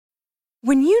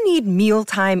When you need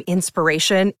mealtime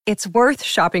inspiration, it's worth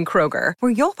shopping Kroger,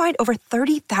 where you'll find over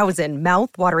 30,000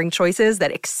 mouth-watering choices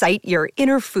that excite your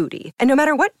inner foodie. And no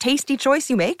matter what tasty choice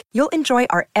you make, you'll enjoy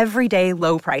our everyday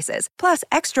low prices, plus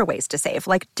extra ways to save,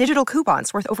 like digital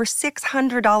coupons worth over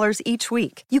 $600 each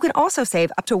week. You can also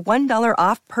save up to $1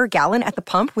 off per gallon at the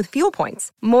pump with fuel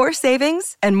points. More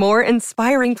savings and more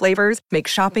inspiring flavors make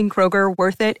shopping Kroger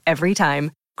worth it every time.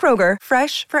 Kroger,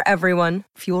 fresh for everyone.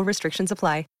 Fuel restrictions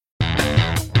apply.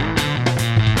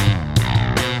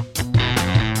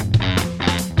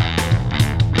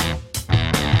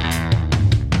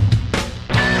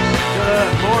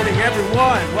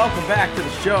 Everyone, welcome back to the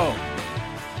show.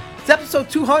 It's episode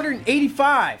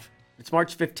 285. It's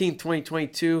March 15th,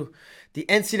 2022. The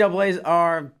NCAAs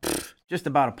are just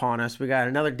about upon us. We got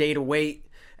another day to wait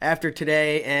after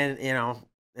today, and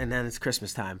then it's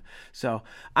Christmas time. So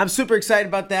I'm super excited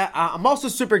about that. I'm also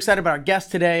super excited about our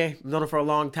guest today. I've known him for a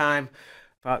long time,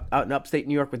 out in upstate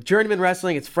New York with Journeyman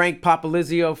Wrestling. It's Frank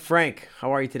Popolizio. Frank,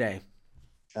 how are you today?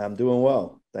 I'm doing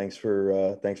well. Thanks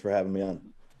for having me on.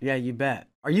 Yeah, you bet.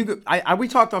 Are you? We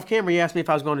talked off camera. You asked me if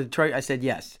I was going to Detroit. I said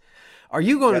yes. Are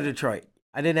you going to Detroit?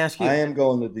 I didn't ask you. I am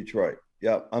going to Detroit.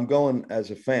 Yep, I'm going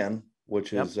as a fan,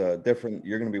 which is different.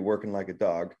 You're going to be working like a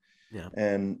dog,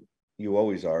 and you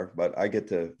always are. But I get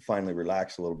to finally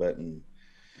relax a little bit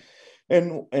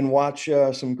and watch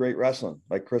some great wrestling,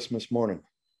 like Christmas morning.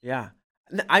 Yeah,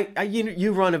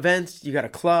 you run events. You got a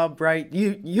club, right?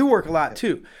 You work a lot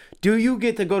too. Do you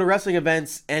get to go to wrestling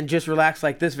events and just relax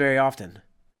like this very often?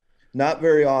 Not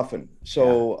very often.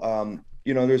 So,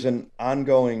 there's an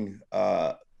ongoing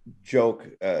joke.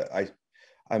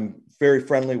 I'm very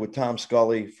friendly with Tom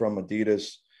Scully from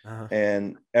Adidas. Uh-huh.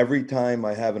 And every time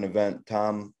I have an event,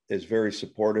 Tom is very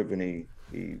supportive, and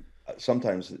he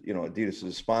sometimes, Adidas is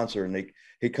a sponsor, and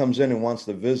he comes in and wants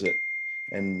to visit.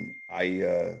 And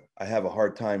I have a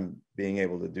hard time being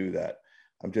able to do that.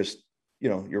 I'm just,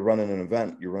 you're running an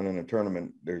event, you're running a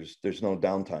tournament. There's no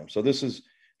downtime. So this is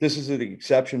the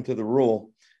exception to the rule.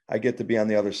 I get to be on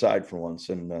the other side for once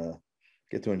and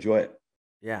get to enjoy it.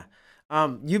 Yeah.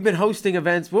 You've been hosting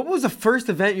events. What was the first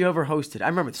event you ever hosted? I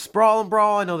remember Sprawl and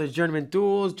Brawl. I know there's Journeyman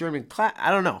Duels, Journeyman Class.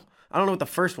 I don't know what the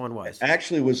first one was.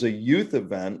 Actually, it was a youth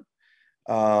event.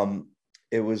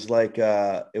 It was like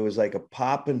a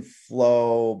pop and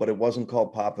flow, but it wasn't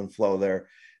called pop and flow there.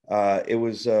 It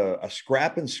was a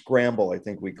scrap and scramble, I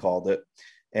think we called it.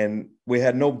 And we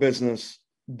had no business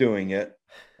doing it.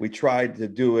 We tried to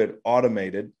do it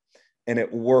automated, and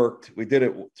it worked. We did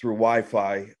it through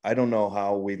Wi-Fi. I don't know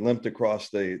how we limped across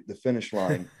the finish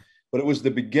line, but it was the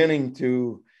beginning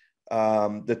to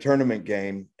the tournament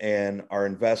game and our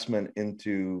investment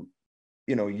into,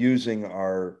 using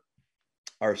our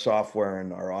software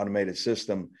and our automated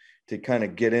system to kind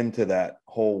of get into that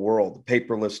whole world, the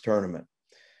paperless tournament.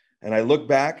 And I look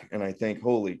back and I think,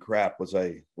 holy crap,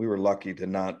 we were lucky to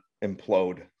not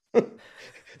implode.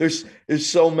 There's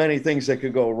so many things that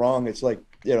could go wrong. It's like,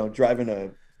 driving a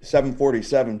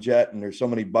 747 jet, and there's so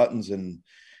many buttons and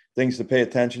things to pay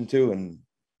attention to.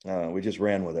 And we just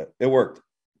ran with it. It worked.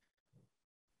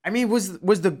 I mean, was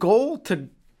the goal to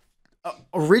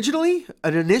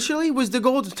initially was the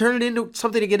goal to turn it into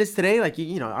something to get us today? Like,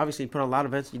 obviously you put on a lot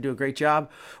of events, you do a great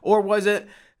job. Or was it,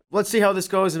 let's see how this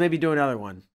goes and maybe do another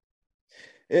one?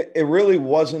 It really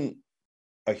wasn't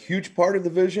a huge part of the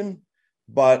vision.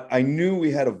 But I knew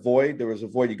we had a void. There was a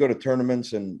void. You go to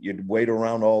tournaments and you'd wait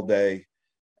around all day,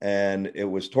 and it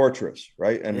was torturous,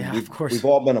 right? And of course, we've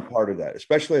all been a part of that,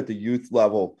 especially at the youth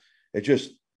level. It's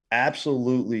just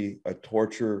absolutely a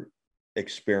torture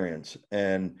experience.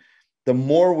 And the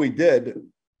more we did,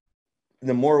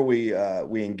 the more we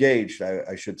engaged,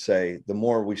 I should say, the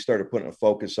more we started putting a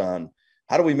focus on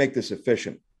how do we make this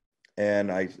efficient. And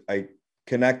I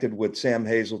connected with Sam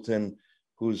Hazelton,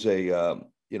 who's a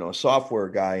software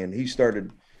guy, and he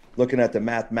started looking at the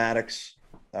mathematics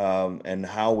and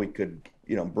how we could,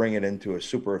 bring it into a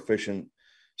super efficient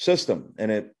system.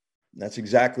 And that's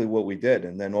exactly what we did.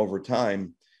 And then over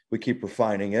time, we keep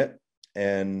refining it.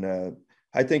 And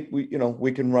I think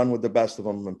we can run with the best of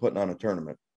them and putting on a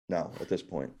tournament now at this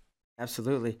point.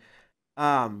 Absolutely.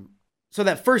 So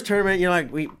that first tournament,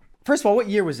 first of all, what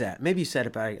year was that? Maybe you said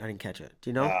it, but I didn't catch it. Do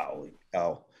you know?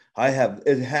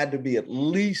 It had to be at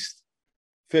least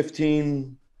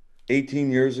 15, 18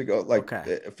 years ago,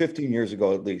 15 years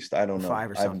ago, at least. I don't know.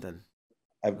 5 or something.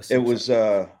 It was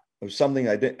something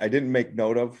I didn't make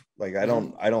note of. Like, I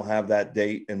don't have that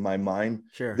date in my mind.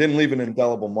 Sure. Didn't leave an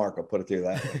indelible mark. I'll put it to you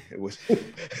that way. It was,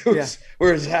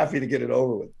 we're just happy to get it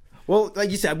over with. Well, like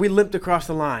you said, we limped across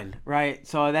the line, right?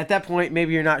 So at that point,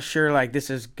 maybe you're not sure, like, this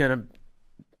is going to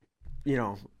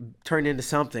turn into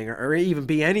something or even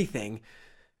be anything.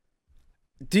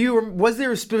 Was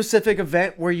there a specific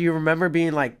event where you remember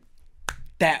being like,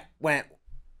 that went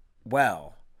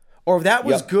well, or that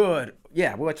was Yep. good?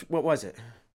 Yeah. What was it?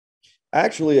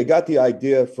 Actually, I got the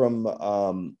idea from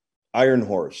Iron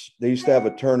Horse. They used to have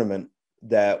a tournament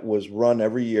that was run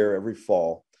every year, every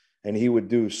fall, and he would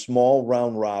do small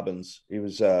round robins. He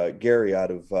was Gary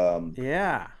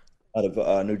Yeah. out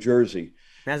of New Jersey,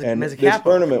 and this Mezzacapo.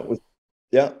 tournament was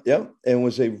yeah, yeah, and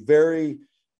was a very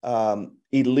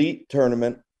elite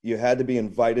tournament. You had to be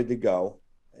invited to go,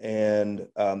 and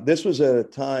this was at a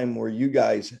time where you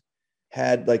guys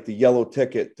had like the yellow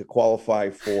ticket to qualify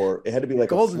for. It had to be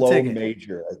like a Golden flow ticket.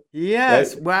 major, right?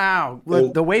 Yes. Wow.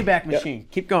 It The Wayback yeah, Machine.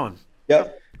 Keep going.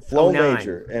 yep, Oh flow nine,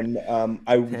 major, and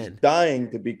I was 10.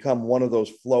 dying to become one of those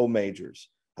flow majors.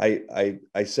 I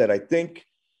said I think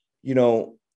you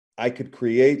know I could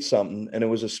create something, and it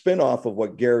was a spinoff of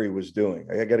what Gary was doing.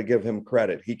 I got to give him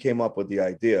credit. He came up with the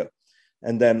idea,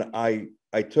 and then I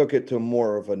took it to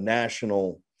more of a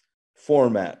national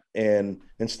format, and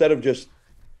instead of just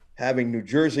having New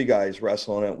Jersey guys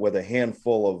wrestling it with a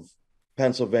handful of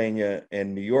Pennsylvania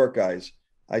and New York guys,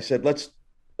 I said let's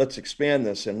expand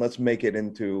this and let's make it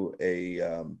into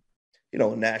a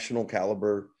national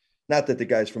caliber. Not that the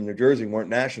guys from New Jersey weren't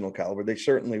national caliber; they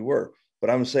certainly were. But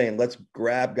I'm saying let's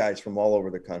grab guys from all over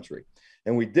the country,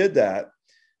 and we did that.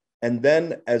 And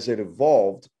then as it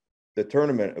evolved, the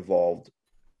tournament evolved.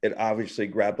 It obviously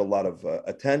grabbed a lot of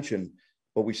attention,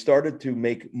 but we started to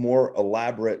make more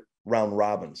elaborate round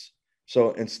robins.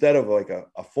 So instead of like a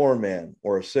 4-man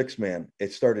or a 6-man,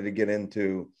 it started to get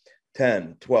into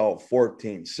 10, 12,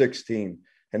 14, 16.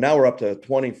 And now we're up to a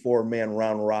 24-man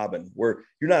round robin where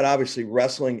you're not obviously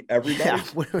wrestling Yeah. everybody,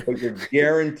 but you're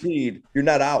guaranteed you're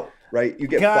not out, right? You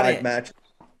get Got 5 it. matches,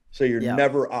 so you're Yeah.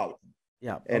 never out.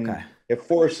 Yeah. Okay. And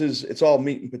it's all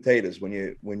meat and potatoes when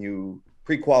you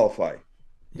pre-qualify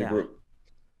the Yeah. group.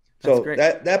 That's So great.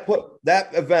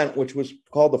 that event, which was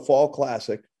called the Fall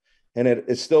Classic, and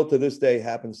it still to this day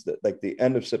happens that like the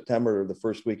end of September or the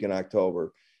first week in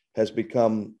October, has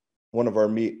become one of our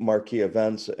marquee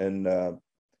events, and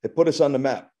it put us on the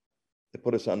map. It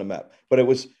put us on the map. But it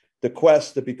was the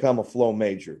quest to become a flow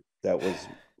major that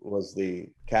was the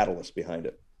catalyst behind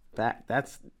it.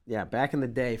 Back in the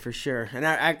day for sure. And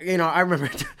I remember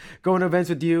going to events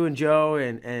with you and Joe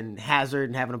and Hazard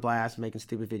and having a blast, making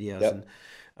stupid videos Yep.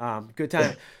 and good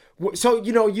time. So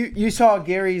you saw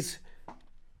Gary's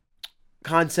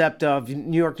concept of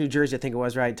New York, New Jersey, I think it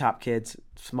was, right? Top kids,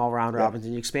 small round Yep. robins,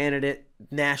 and you expanded it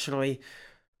nationally.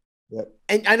 Yep.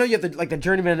 And I know you have the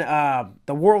Journeyman,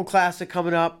 the World Classic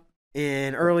coming up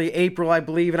in early April, I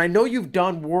believe. And I know you've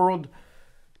done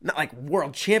not like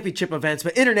world championship events,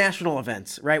 but international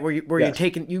events, right? Where Yes.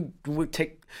 you would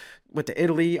take went to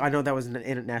Italy. I know that was an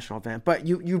international event, but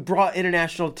you brought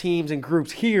international teams and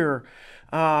groups here.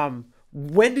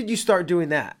 When did you start doing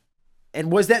that? And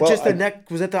was that Well, just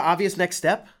was that the obvious next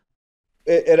step?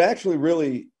 it actually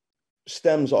really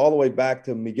stems all the way back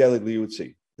to Michele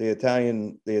Liuzzi, the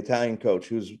Italian coach,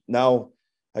 who's now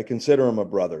I consider him a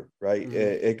brother. Right?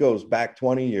 Mm-hmm. It goes back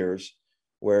 20 years,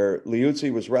 where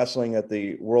Liuzzi was wrestling at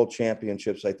the World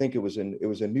Championships. I think it was in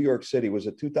New York City. Was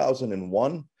it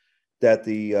 2001 that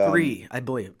the 3, I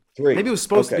believe. three? Maybe it was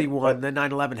supposed to Okay, be 1. Then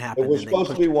 9/11 it happened, was and they supposed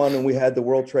to pushed be it. one, and we had the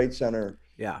World Trade Center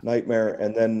Yeah. nightmare,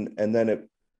 and then it,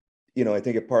 I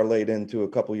think it parlayed into a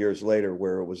couple years later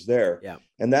where it was there. Yeah.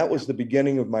 And that was the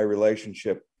beginning of my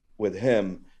relationship with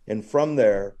him. And from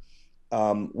there,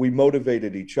 we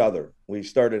motivated each other. We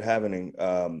started having,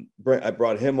 I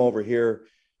brought him over here.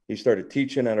 He started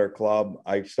teaching at our club.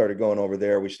 I started going over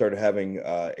there. We started having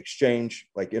exchange,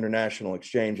 like international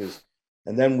exchanges.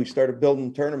 And then we started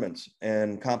building tournaments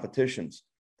and competitions.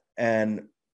 And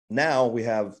now we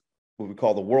have what we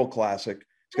call the World Classic.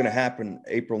 It's going to happen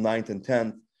April 9th and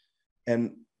 10th.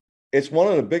 And it's one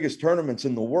of the biggest tournaments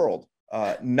in the world,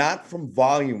 not from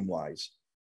volume wise,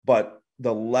 but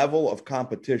the level of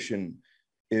competition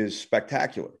is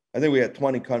spectacular. I think we had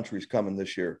 20 countries coming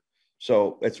this year.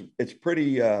 So it's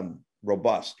pretty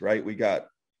robust, right? We got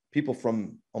people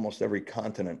from almost every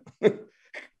continent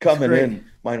coming in,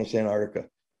 minus Antarctica.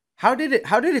 How did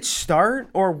it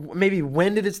start, or maybe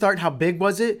when did it start? How big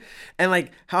was it, and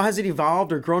like how has it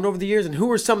evolved or grown over the years? And who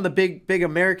are some of the big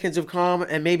Americans who've come,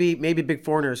 and maybe big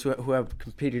foreigners who have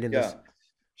competed in this?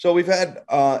 So we've had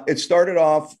it started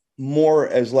off more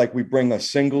as like we bring a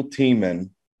single team in,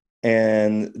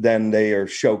 and then they are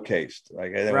showcased.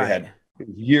 Like I think we had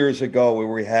years ago where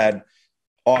we had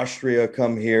Austria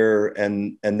come here,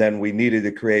 and then we needed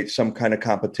to create some kind of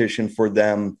competition for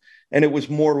them, and it was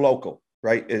more local.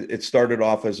 right? It started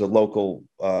off as a local,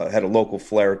 had a local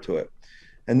flair to it.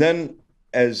 And then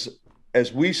as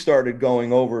we started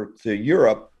going over to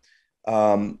Europe,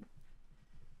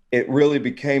 it really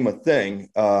became a thing.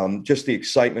 Just the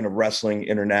excitement of wrestling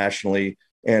internationally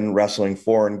and wrestling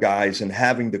foreign guys and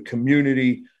having the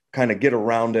community kind of get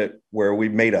around it, where we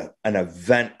made an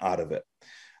event out of it.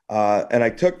 And I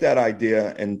took that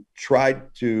idea and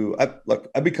tried to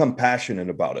I become passionate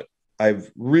about it.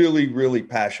 I've really, really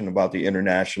passionate about the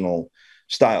international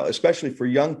style, especially for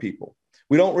young people.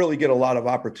 We don't really get a lot of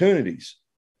opportunities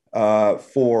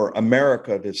for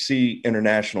America to see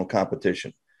international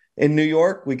competition. In New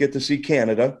York, we get to see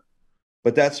Canada,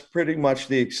 but that's pretty much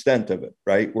the extent of it,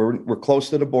 right? We're close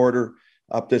to the border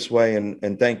up this way,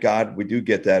 and thank God we do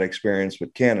get that experience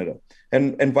with Canada,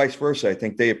 and vice versa. I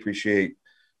think they appreciate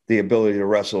the ability to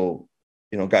wrestle,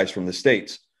 guys from the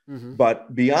States. Mm-hmm.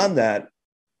 But beyond that,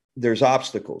 there's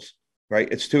obstacles, right?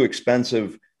 It's too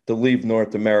expensive to leave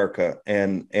North America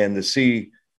and to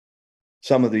see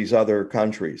some of these other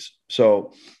countries.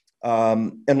 So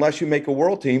unless you make a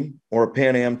world team or a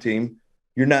Pan Am team,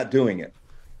 you're not doing it.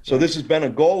 So this has been a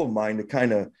goal of mine to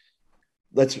kind of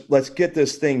let's get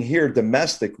this thing here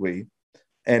domestically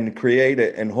and create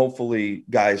it, and hopefully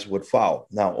guys would follow.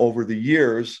 Now, over the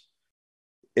years,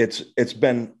 it's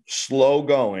been slow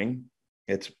going.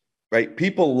 It's right.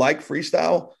 People like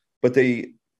freestyle, but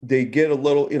they get a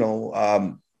little,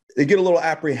 they get a little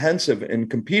apprehensive in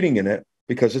competing in it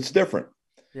because it's different.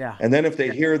 Yeah. And then if they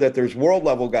hear that there's world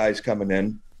level guys coming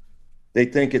in, they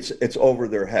think it's over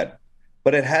their head.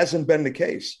 But it hasn't been the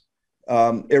case.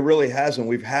 It really hasn't.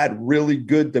 We've had really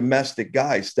good domestic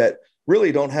guys that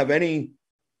really don't have any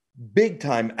big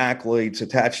time accolades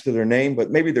attached to their name, but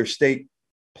maybe they're state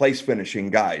place finishing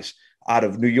guys out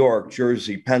of New York,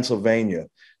 Jersey, Pennsylvania.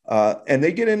 And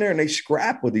they get in there and they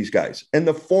scrap with these guys. And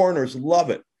the foreigners love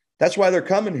it. That's why they're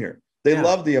coming here. They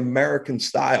love the American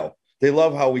style. They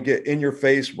love how we get in your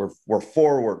face. We're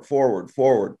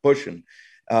forward, pushing.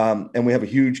 And we have a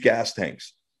huge gas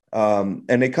tanks. And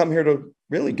they come here to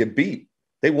really get beat.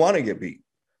 They want to get beat.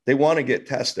 They want to get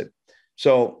tested.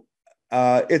 So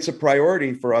it's a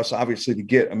priority for us, obviously, to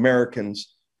get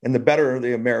Americans. And the better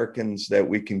the Americans that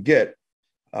we can get,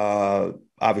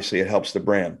 obviously it helps the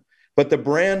brand. But the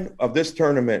brand of this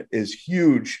tournament is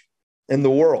huge in the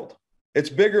world. It's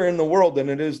bigger in the world than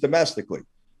it is domestically.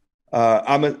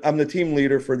 I'm the team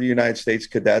leader for the United States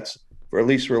Cadets for at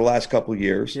least for the last couple of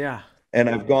years. Yeah. And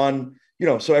I've gone,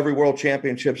 so every World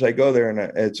Championships I go there, and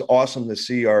it's awesome to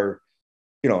see our,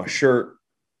 shirt.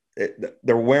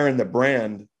 They're wearing the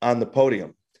brand on the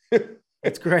podium.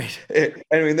 It's great.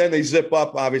 Then they zip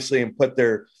up, obviously, and put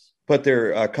their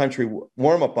country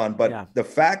warm up on. But the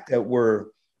fact that we're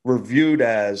viewed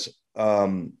as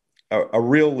a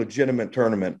real legitimate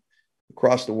tournament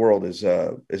across the world is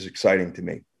exciting to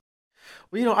me.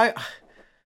 Well,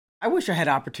 I wish I had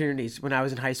opportunities when I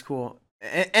was in high school,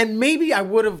 and maybe I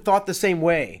would have thought the same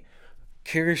way.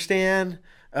 Kyrgyzstan,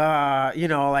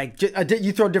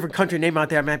 you throw a different country name out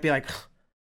there, I might be like,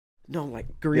 no,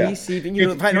 like Greece,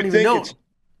 even I don't even know.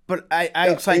 But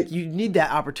it's like you need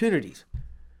that opportunities.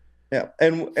 Yeah,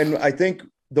 and I think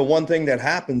the one thing that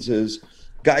happens is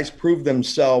guys prove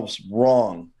themselves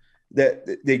wrong.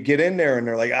 That they get in there and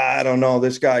they're like, I don't know,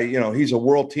 this guy, he's a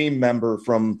world team member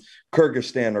from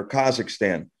Kyrgyzstan or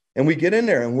Kazakhstan. And we get in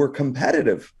there and we're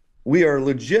competitive. We are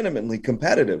legitimately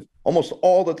competitive almost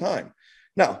all the time.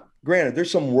 Now, granted,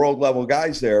 there's some world level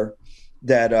guys there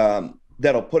that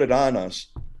that'll put it on us,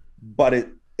 but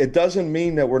it doesn't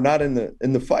mean that we're not in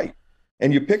the fight.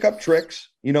 And you pick up tricks,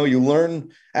 you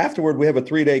learn afterward. We have a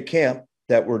 3-day camp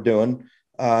that we're doing,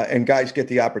 and guys get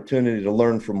the opportunity to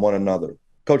learn from one another.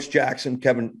 Coach Jackson,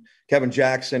 Kevin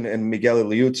Jackson, and Miguel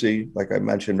Liuzzi, like I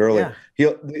mentioned earlier,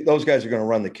 those guys are going to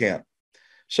run the camp.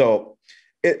 So,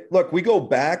 look, we go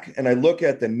back and I look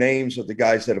at the names of the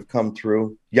guys that have come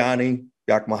through: Yanni,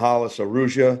 Yakmahalis,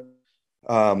 Arujah,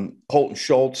 Holton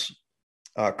Schultz,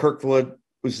 Kirkwood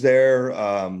was there,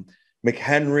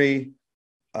 McHenry.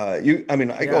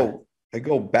 I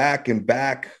go back and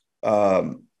back.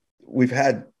 We've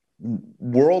had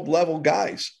world level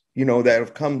guys, that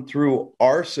have come through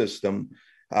our system.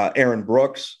 Aaron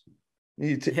Brooks.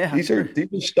 These are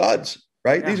studs,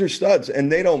 right? Yeah. These are studs,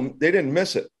 and they didn't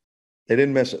miss it. They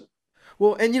didn't miss it.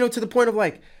 Well, and to the point of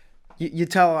like, you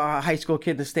tell a high school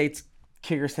kid in the States,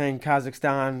 Kyrgyzstan,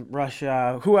 Kazakhstan,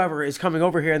 Russia, whoever is coming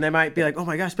over here, and they might be like, oh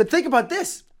my gosh, but think about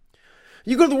this.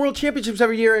 You go to the World Championships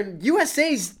every year, and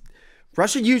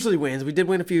Russia usually wins. We did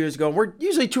win a few years ago, and we're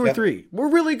usually 2 or 3. We're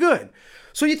really good.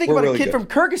 So you think about a kid from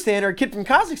Kyrgyzstan or a kid from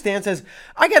Kazakhstan says,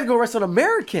 I got to go wrestle an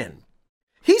American.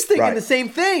 He's thinking the same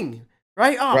thing.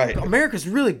 right? Oh, Right. America's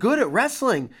really good at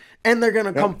wrestling, and they're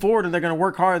gonna come Yep. forward and they're gonna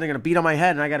work hard. And they're gonna beat on my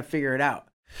head, and I got to figure it out.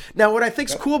 Now, what I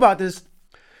think's Yep. cool about this,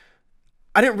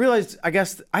 I didn't realize. I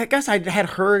guess I had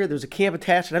heard there was a camp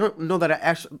attached, and I don't know that I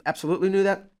actually absolutely knew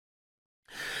that.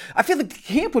 I feel like the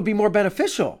camp would be more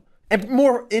beneficial and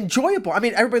more enjoyable. I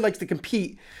mean, everybody likes to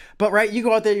compete, but right, you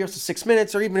go out there, you wrestle 6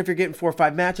 minutes, or even if you're getting 4 or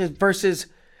 5 matches, versus,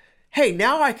 hey,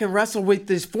 now I can wrestle with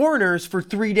these foreigners for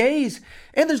 3 days,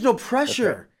 and there's no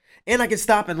pressure, and I can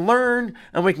stop and learn,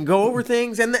 and we can go over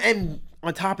things, and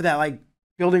on top of that, like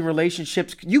building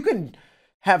relationships, you can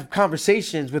have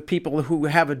conversations with people who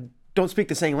don't speak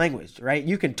the same language, right?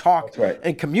 You can talk That's right.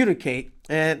 and communicate,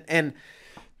 and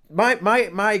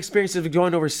my experiences of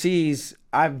going overseas,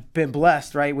 I've been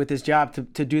blessed, right, with this job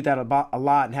to do that a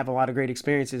lot and have a lot of great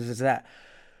experiences. Is that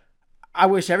I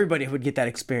wish everybody would get that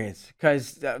experience,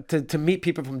 because to meet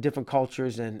people from different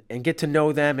cultures and get to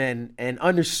know them and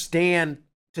understand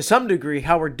to some degree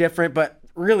how we're different, but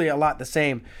really a lot the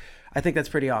same. I think that's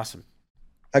pretty awesome.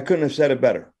 I couldn't have said it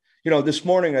better. This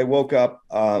morning I woke up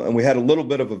and we had a little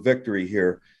bit of a victory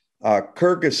here.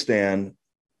 Kyrgyzstan,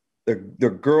 the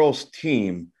girls'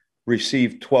 team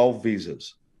received 12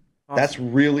 visas. Awesome. That's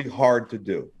really hard to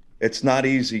do. It's not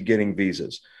easy getting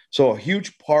visas. So a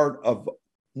huge part of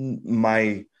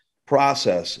my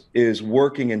process is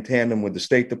working in tandem with the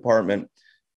State Department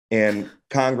and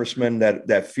congressmen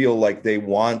that feel like they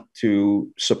want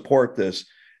to support this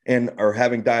and are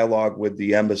having dialogue with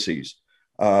the embassies.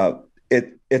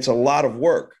 It's a lot of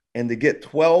work. And to get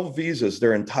 12 visas,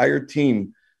 their entire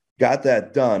team got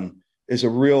that done, is a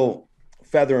real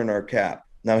feather in our cap.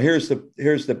 Now, here's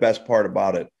the best part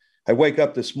about it. I wake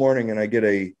up this morning and I get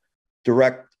a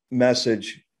direct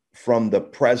message from the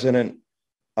president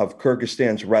of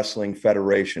Kyrgyzstan's Wrestling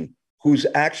Federation, who's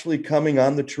actually coming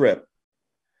on the trip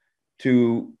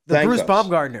to thank us.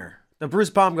 The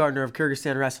Bruce Baumgartner of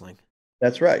Kyrgyzstan Wrestling.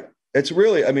 That's right. It's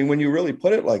really, I mean, when you really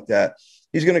put it like that,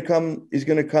 he's going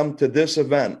to come to this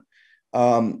event.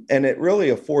 And it really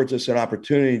affords us an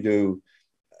opportunity to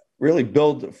really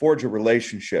forge a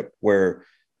relationship where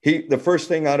the first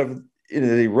thing out of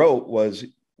that he wrote was,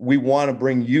 we want to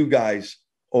bring you guys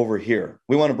over here.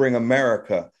 We want to bring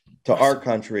America to our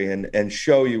country and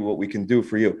show you what we can do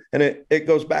for you. And it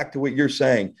goes back to what you're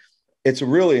saying. It's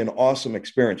really an awesome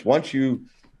experience. Once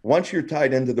you're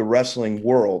tied into the wrestling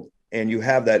world and you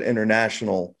have that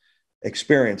international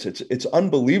experience, it's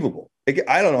unbelievable.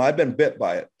 I don't know. I've been bit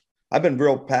by it. I've been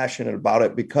real passionate about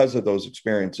it because of those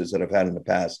experiences that I've had in the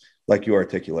past, like you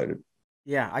articulated.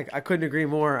 Yeah, I couldn't agree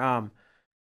more.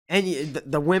 And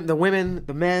the women,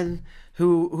 the men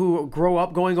who grow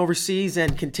up going overseas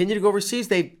and continue to go overseas,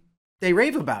 they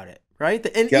rave about it, right?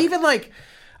 And Yep. even like,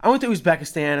 I went to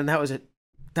Uzbekistan, and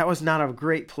that was not a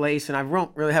great place, and I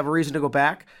won't really have a reason to go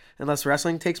back unless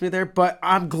wrestling takes me there. But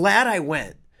I'm glad I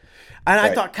went. And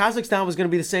I thought Kazakhstan was going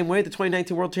to be the same way, the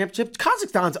 2019 World Championship.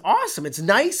 Kazakhstan's awesome. It's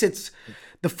nice.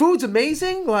 The food's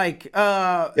amazing. Like,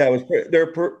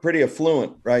 they're pretty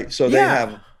affluent, right? So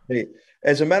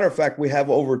as a matter of fact, we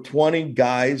have over 20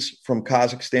 guys from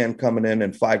Kazakhstan coming in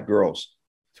and 5 girls.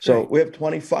 So we have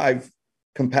 25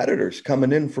 competitors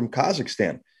coming in from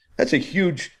Kazakhstan. That's a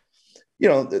huge,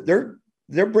 they're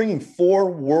bringing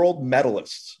 4 world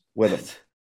medalists with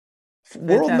them.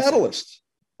 World medalists.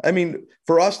 I mean,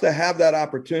 for us to have that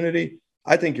opportunity,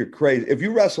 I think you're crazy. If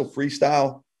you wrestle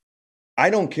freestyle, I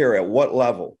don't care at what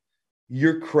level,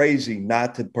 you're crazy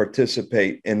not to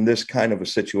participate in this kind of a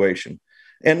situation.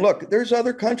 And look, there's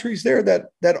other countries there that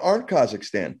aren't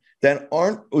Kazakhstan, that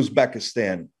aren't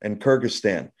Uzbekistan and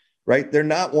Kyrgyzstan, right? They're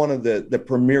not one of the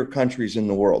premier countries in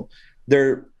the world.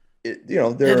 They're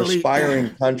Italy.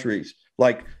 Aspiring countries.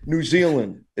 Like New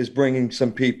Zealand is bringing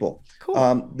some people.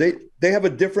 Cool. They have a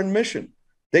different mission.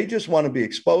 They just want to be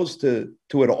exposed to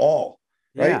it all,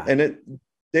 right? Yeah. And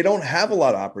they don't have a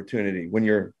lot of opportunity when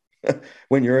you're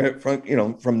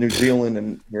from New Zealand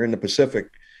and you're in the Pacific.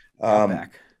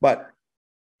 But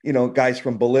guys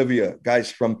from Bolivia, guys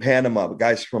from Panama,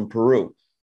 guys from Peru,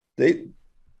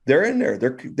 they're in there.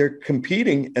 They're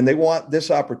competing and they want this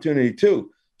opportunity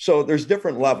too. So there's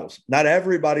different levels. Not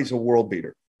everybody's a world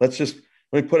beater. Let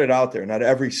me put it out there. Not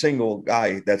every single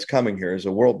guy that's coming here is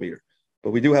a world beater,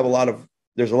 but we do have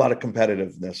there's a lot of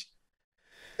competitiveness,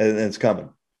 and it's coming.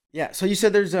 Yeah. So you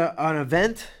said there's an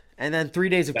event and then 3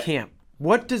 days of camp.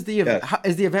 What does the event,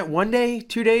 is the event 1 day,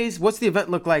 2 days? What's the event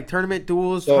look like? Tournament,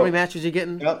 duels, how many matches are you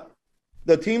getting? Yep.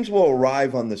 The teams will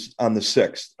arrive on the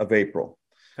 6th of April.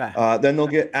 Okay. Then they'll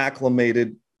get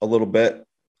acclimated a little bit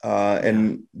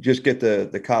and just get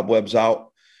the cobwebs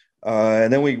out.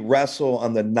 And then we wrestle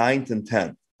on the 9th and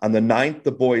 10th. On the 9th,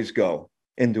 the boys go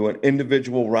into an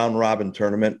individual round robin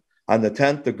tournament. On the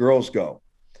 10th, the girls go.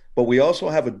 But we also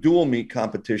have a dual meet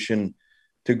competition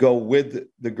to go with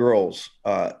the girls.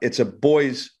 It's a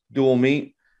boys dual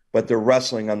meet, but they're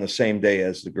wrestling on the same day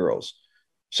as the girls.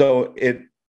 So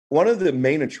one of the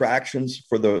main attractions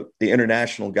for the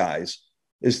international guys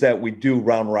is that we do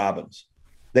round robins.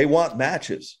 They want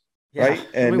matches, right?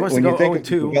 And when you think of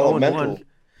 0-2, developmental, 0-1.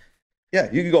 yeah,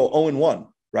 you can go 0-1,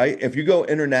 right? If you go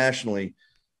internationally,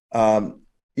 and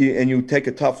you take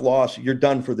a tough loss, you're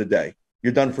done for the day.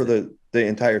 You're done for the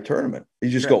entire tournament. You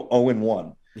just go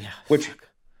 0-1, which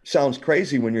sounds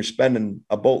crazy when you're spending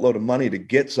a boatload of money to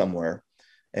get somewhere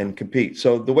and compete.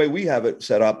 So the way we have it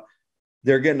set up,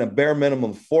 they're getting a bare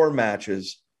minimum 4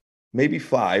 matches, maybe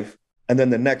 5, and then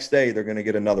the next day they're going to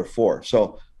get another 4.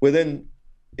 So within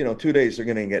 2 days they're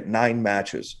going to get 9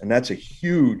 matches, and that's a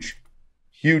huge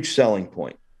selling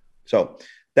point. So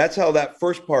that's how that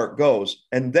first part goes,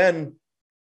 and then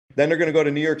they're going to go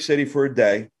to New York City for a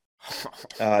day,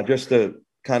 just to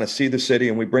kind of see the city,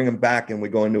 and we bring them back and we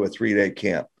go into a 3-day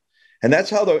camp. And that's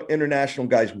how the international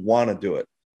guys want to do it.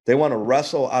 They want to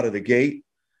wrestle out of the gate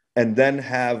and then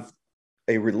have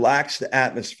a relaxed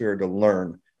atmosphere to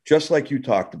learn, just like you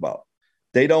talked about.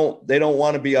 They don't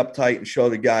want to be uptight and show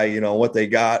the guy, what they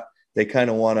got. They kind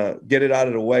of want to get it out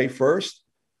of the way first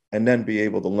and then be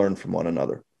able to learn from one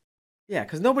another. Yeah,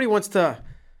 because nobody wants to.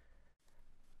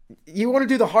 You want to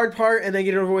do the hard part and then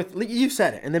get it over with. You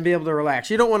said it, and then be able to relax.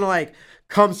 You don't want to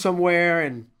come somewhere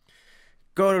and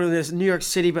go to this New York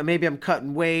City, but maybe I'm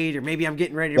cutting weight, or maybe I'm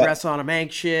getting ready to wrestle and I'm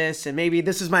anxious, and maybe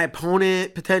this is my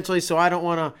opponent potentially, so I don't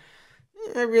want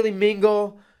to really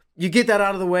mingle. You get that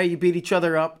out of the way. You beat each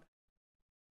other up.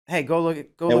 Hey, go look at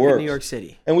New York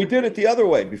City. And we did it the other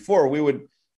way before. We would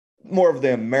more of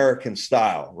the American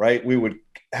style, right? We would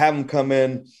have them come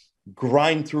in,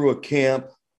 grind through a camp,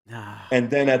 and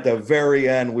then at the very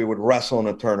end, we would wrestle in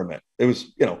a tournament. It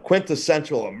was,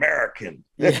 quintessential American.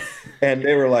 Yeah. And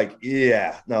they were like,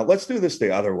 yeah, no, let's do this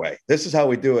the other way. This is how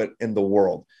we do it in the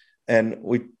world. And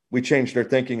we changed their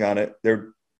thinking on it.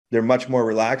 They're much more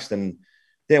relaxed. And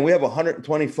then we have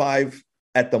 125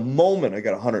 at the moment. I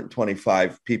got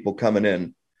 125 people coming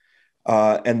in.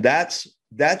 And that's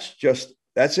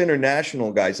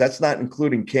international guys. That's not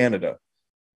including Canada.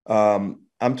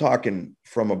 I'm talking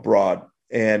from abroad.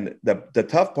 And the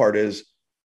tough part is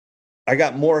I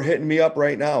got more hitting me up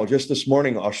right now. Just this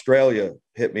morning, Australia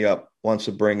hit me up, wants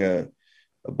to bring a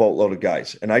boatload of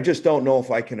guys. And I just don't know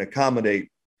if I can accommodate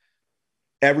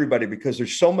everybody because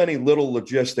there's so many little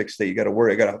logistics that you got to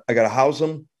worry. I got to house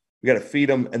them, we got to feed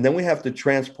them, and then we have to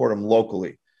transport them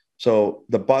locally. So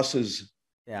the buses,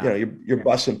 you're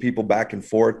busing people back and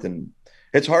forth, and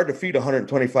it's hard to feed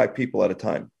 125 people at a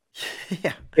time.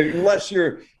 Yeah. Unless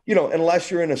you're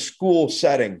in a school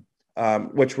setting,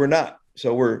 which we're not.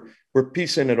 So we're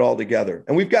piecing it all together,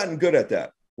 and we've gotten good at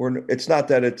that. It's not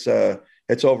that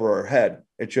it's over our head.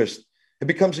 It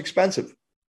becomes expensive.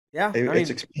 Yeah, it's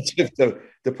expensive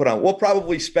to put on. We'll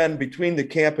probably spend between the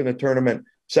camp and the tournament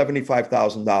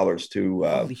 $75,000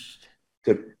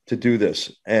 to do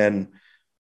this, and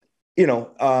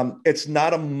it's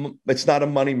not a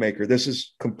moneymaker. This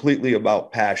is completely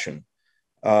about passion.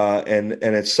 And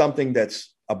it's something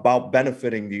that's about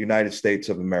benefiting the United States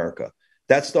of America.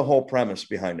 That's the whole premise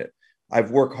behind it.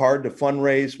 I've worked hard to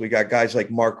fundraise. We got guys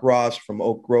like Mark Ross from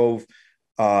Oak Grove,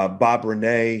 Bob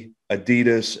Renee,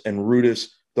 Adidas, and Rudis.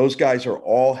 Those guys are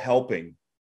all helping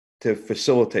to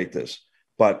facilitate this.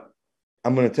 But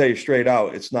I'm going to tell you straight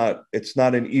out, it's not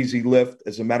an easy lift.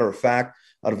 As a matter of fact,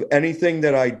 out of anything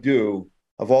that I do,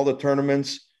 of all the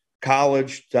tournaments,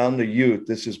 college down to youth,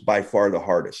 this is by far the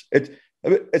hardest.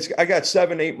 I got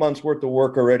 7-8 months worth of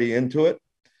work already into it,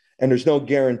 and there's no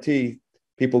guarantee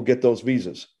people get those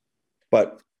visas,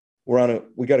 but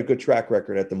we got a good track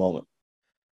record at the moment.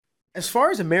 As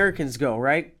far as Americans go,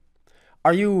 right?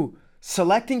 Are you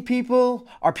selecting people?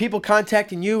 Are people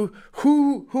contacting you?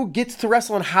 Who gets to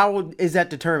wrestle, and how is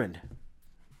that determined?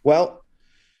 Well,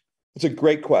 it's a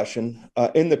great question.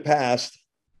 In the past,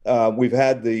 we've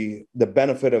had the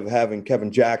benefit of having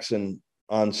Kevin Jackson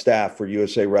on staff for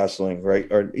USA Wrestling, right?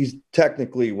 Or he's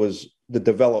technically was the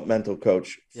developmental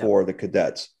coach for the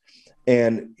cadets.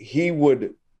 And he'd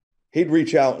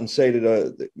reach out and say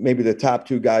to maybe the top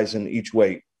 2 guys in each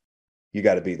weight, you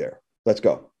got to be there. Let's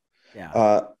go.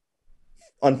 Yeah.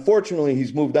 Unfortunately,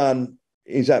 he's moved on.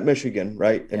 He's at Michigan,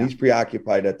 right? And he's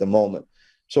preoccupied at the moment.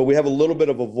 So we have a little bit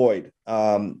of a void.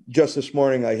 Just this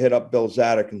morning, I hit up Bill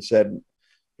Zadok and said,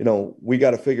 we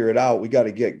got to figure it out. We got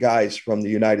to get guys from the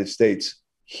United States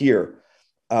here.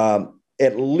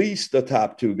 At least the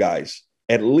top 2 guys,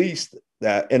 at least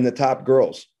that, and the top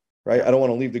girls, right? I don't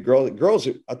want to leave the girls. Girls,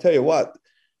 I'll tell you what,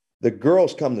 the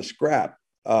girls come to scrap.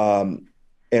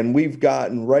 And we've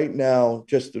gotten right now,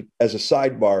 just as a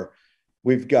sidebar,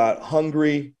 we've got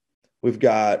Hungary, we've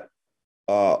got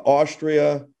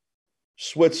Austria,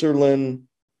 Switzerland,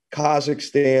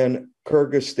 Kazakhstan,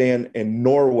 Kyrgyzstan, and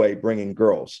Norway bringing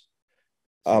girls.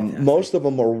 Most of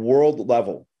them are world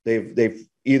level. They've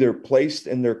either placed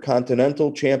in their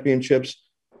continental championships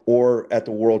or at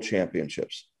the world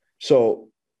championships. So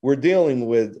we're dealing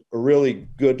with a really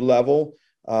good level.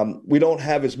 We don't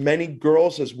have as many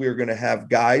girls as we're going to have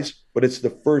guys, but it's the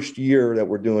first year that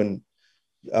we're doing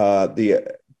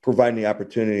providing the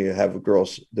opportunity to have a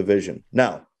girls division.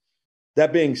 Now,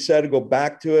 that being said, to go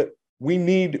back to it, we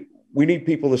need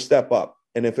people to step up.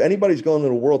 And if anybody's going to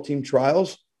the world team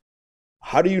trials,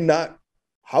 how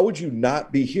would you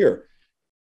not be here?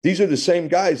 These are the same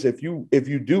guys. If you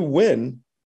do win,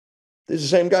 these are the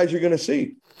same guys you're going to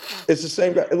see. It's the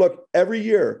same guy. Look, every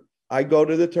year I go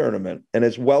to the tournament, and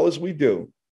as well as we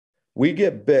do, we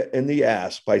get bit in the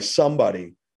ass by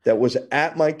somebody that was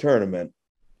at my tournament,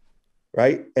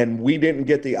 right? And we didn't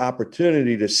get the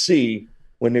opportunity to see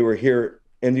when they were here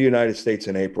in the United States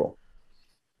in April.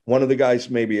 One of the guys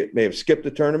may have skipped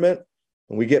the tournament,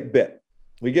 and we get bit.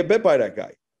 We get bit by that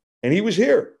guy, and he was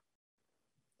here.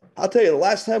 I'll tell you, the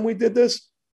last time we did this,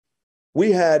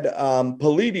 we had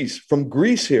Popolizio from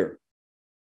Greece here.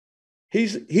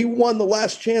 He won the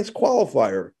last chance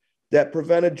qualifier that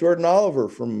prevented Jordan Oliver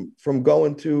from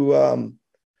going to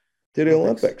the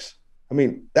Olympics. I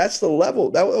mean, that's the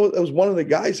level. That was one of the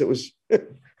guys that was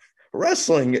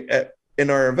wrestling in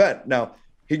our event. Now,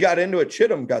 he got into it.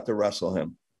 Chittum got to wrestle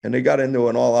him, and they got into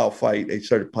an all-out fight. They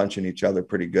started punching each other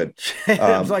pretty good.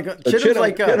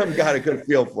 Chittum got a good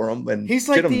feel for him. And he's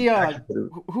like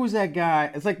who's that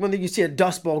guy? It's like when you see a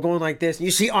dust bowl going like this, and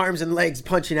you see arms and legs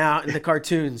punching out in the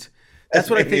cartoons. That's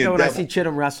what I think of when I see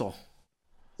Chittum wrestle.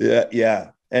 Yeah.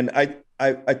 And I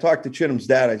talked to Chittum's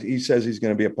dad. He says he's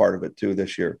going to be a part of it too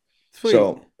this year. Sweet.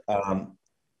 So, I'm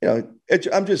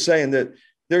just saying that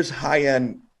there's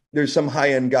some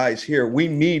high-end guys here. We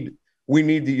need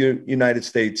the United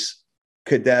States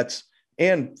cadets,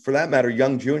 and for that matter,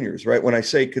 young juniors, right? When I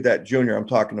say cadet junior, I'm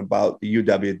talking about the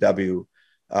UWW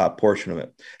portion of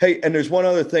it. Hey, and there's one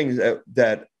other thing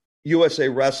that USA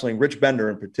Wrestling, Rich Bender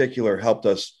in particular, helped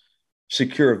us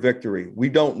secure a victory. We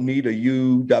don't need a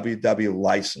UWW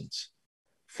license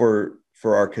for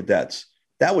our cadets.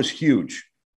 That was huge.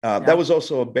 That was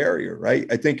also a barrier, right?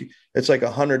 I think it's like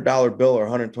 $100 bill or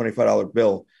 $125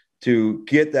 bill to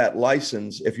get that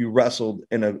license if you wrestled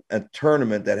in a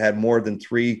tournament that had more than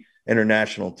 3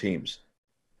 international teams.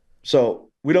 So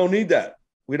we don't need that.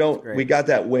 We got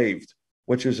that waived,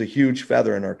 which is a huge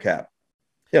feather in our cap,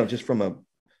 just from a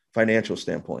financial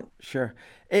standpoint. Sure.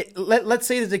 Let's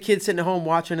say there's a kid sitting at home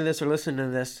watching this or listening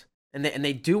to this, and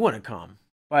they do want to come,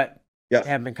 but they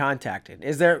haven't been contacted.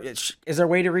 Is there a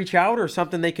way to reach out or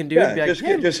something they can do? Yeah,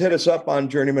 just hit us up on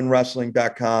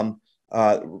journeymanwrestling.com.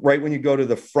 Right when you go to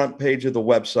the front page of the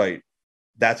website,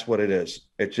 that's what it is.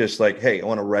 It's just like, hey, I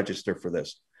want to register for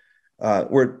this.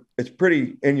 It's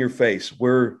pretty in your face.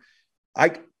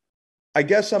 I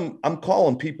guess I'm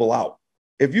calling people out.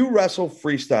 If you wrestle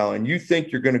freestyle and you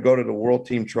think you're going to go to the world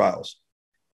team trials,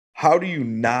 how do you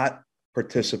not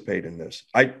participate in this?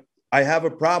 I have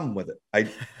a problem with it.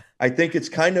 I think it's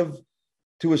kind of,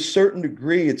 to a certain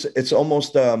degree, it's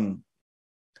almost, and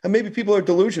maybe people are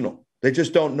delusional. They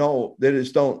just don't know. They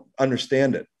just don't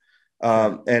understand it.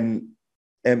 And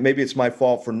maybe it's my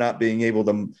fault for not being able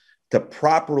to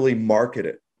properly market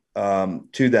it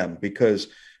to them, because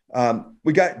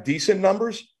we got decent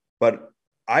numbers, but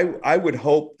I would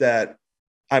hope that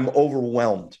I'm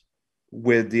overwhelmed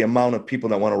with the amount of people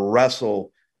that want to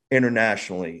wrestle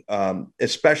internationally,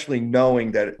 especially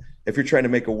knowing that if you're trying to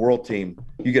make a world team,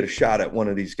 you get a shot at one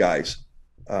of these guys.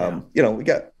 We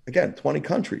got, again, 20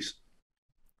 countries.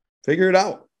 Figure it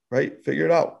out, right? Figure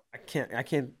it out. I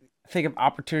can't think of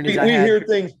opportunities. We hear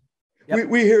things. Yep.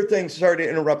 We hear things. Sorry to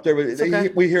interrupt there, but okay.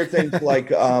 We hear things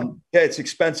like, it's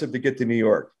expensive to get to New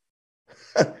York.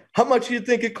 How much do you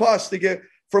think it costs to get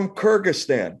from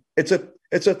Kyrgyzstan? It's a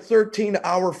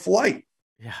 13-hour flight.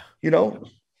 Yeah.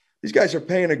 These guys are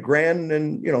paying $1,000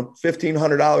 and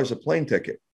 $1,500 a plane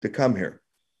ticket to come here.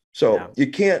 So you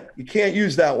can't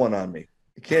use that one on me.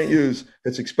 You can't use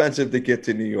it's expensive to get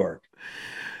to New York.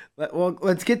 Well,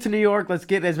 let's get to New York. Let's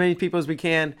get as many people as we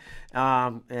can,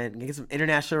 and get some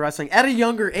international wrestling at a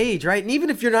younger age, right? And even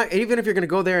if you're going to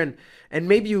go there and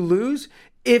maybe you lose,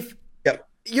 if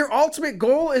your ultimate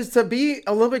goal is to be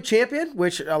Olympic champion,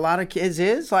 which a lot of kids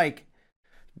is, like,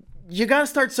 you got to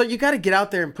start. So you got to get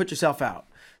out there and put yourself out.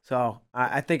 So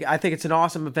I think it's an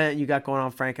awesome event you got going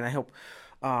on, Frank, and I hope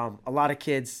a lot of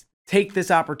kids take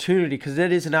this opportunity, because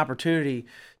it is an opportunity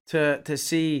to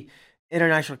see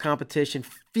international competition,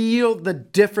 feel the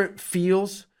different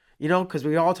feels, because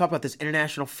we all talk about this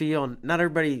international feel, and not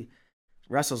everybody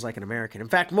wrestles like an American. In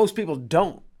fact, most people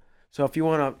don't. So if you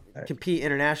want to compete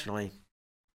internationally,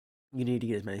 you need to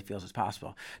get as many feels as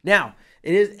possible. Now,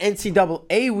 it is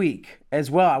NCAA week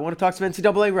as well. I want to talk some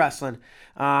NCAA wrestling.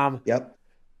 Yep.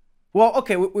 Well,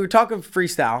 okay, we were talking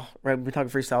freestyle, right? We've been talking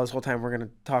freestyle this whole time. We're going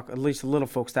to talk at least a little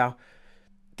folk style.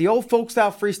 The old folk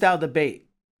style freestyle debate,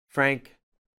 Frank,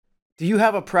 do you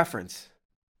have a preference?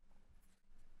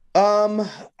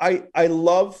 I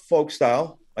love folk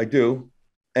style. I do.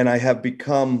 And I have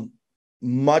become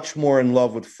much more in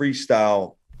love with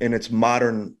freestyle in its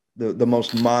modern, the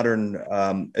most modern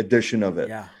edition of it.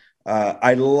 Yeah.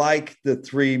 I like the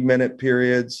 3-minute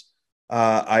periods.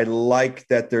 I like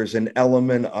that there's an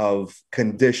element of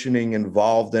conditioning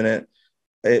involved in it.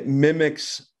 It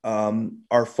mimics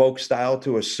our folk style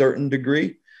to a certain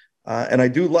degree. And I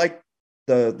do like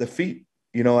the feet.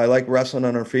 I like wrestling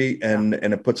on our feet, and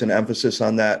it puts an emphasis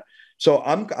on that. So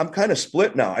I'm kind of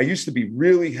split now. I used to be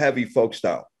really heavy folk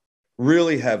style,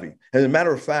 really heavy. As a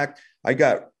matter of fact, I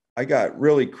got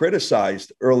really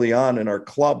criticized early on in our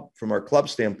club, from our club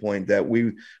standpoint, that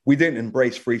we didn't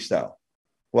embrace freestyle.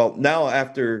 Well, now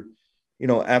after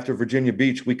Virginia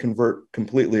Beach, we convert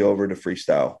completely over to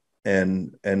freestyle,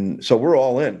 and so we're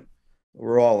all in.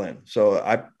 We're all in. So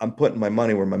I'm putting my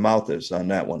money where my mouth is on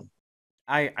that one.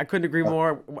 I couldn't agree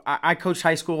more. I coached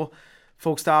high school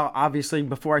folk style, obviously,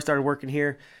 before I started working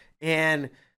here, and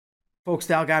folk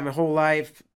style guy my whole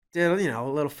life. Did a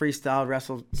little freestyle,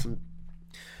 wrestled some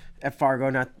at Fargo,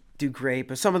 not do great,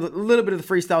 but a little bit of the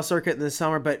freestyle circuit in the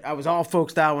summer. But I was all folk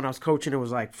style when I was coaching. It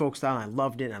was like folk style, and I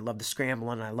loved it. And I loved the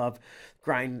scrambling, and I love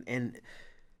grinding.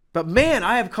 But man,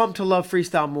 I have come to love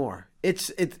freestyle more. It's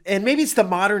and maybe it's the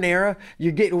modern era.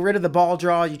 You're getting rid of the ball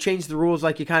draw. You change the rules,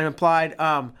 like you kind of implied.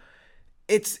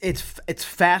 It's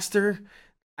faster.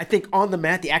 I think on the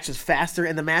mat, the action's faster,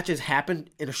 and the matches happen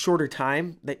in a shorter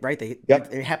time. Right? They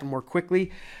happen more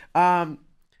quickly. And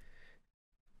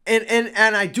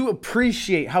I do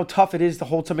appreciate how tough it is to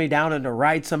hold somebody down and to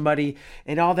ride somebody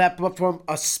and all that. But from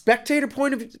a spectator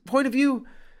point of view,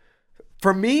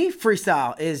 for me,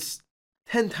 freestyle is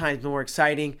 10 times more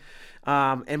exciting,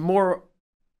 and more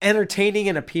entertaining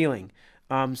and appealing.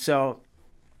 So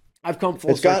I've come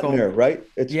full circle. It's gotten there, right?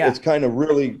 It's kind of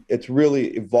really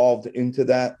evolved into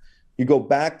that. You go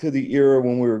back to the era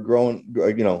when we were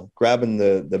grabbing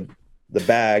the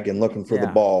bag and looking for the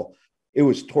ball. It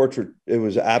was torture. It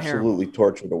was absolutely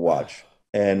torture to watch.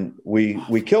 And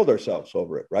we killed ourselves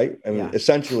over it, right? I mean,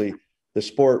 essentially the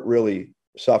sport really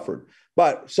suffered.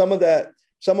 But some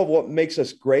of what makes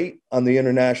us great on the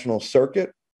international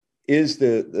circuit is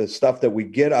the stuff that we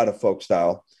get out of folk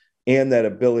style, and that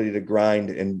ability to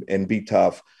grind and be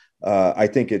tough. I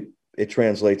think it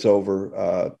translates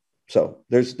over. So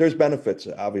there's benefits,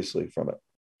 obviously, from it.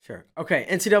 Sure. Okay,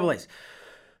 NCAAs.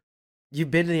 You've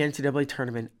been to the NCAA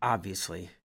tournament,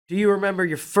 obviously. Do you remember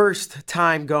your first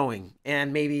time going,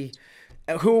 and maybe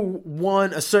who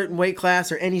won a certain weight class,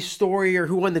 or any story, or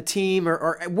who won the team,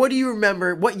 or what do you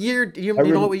remember? What year do you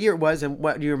know what year it was, and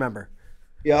what do you remember?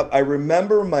 Yeah, I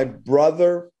remember my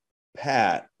brother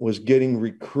Pat was getting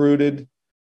recruited,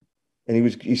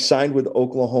 and he signed with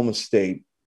Oklahoma State,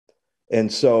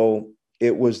 and so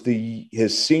it was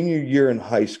his senior year in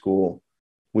high school.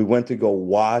 We went to go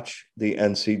watch the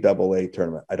NCAA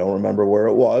tournament. I don't remember where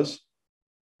it was,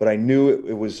 but I knew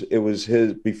it was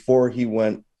his before he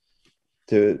went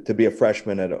to be a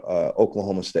freshman at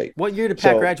Oklahoma State. What year did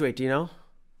Pat graduate? Do you know?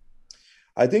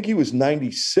 I think he was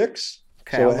 96.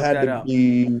 Okay, so it had to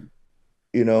be,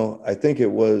 I think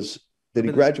it was, did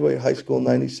he graduate high school in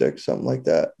 96? Something like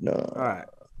that? No. All right.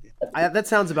 That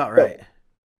sounds about right.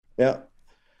 Yeah.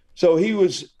 So he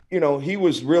was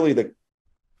really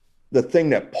the thing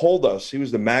that pulled us. He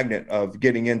was the magnet of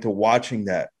getting into watching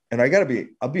that. And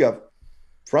I'll be up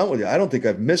front with you. I don't think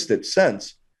I've missed it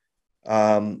since.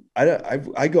 I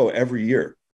go every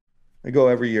year.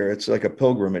 It's like a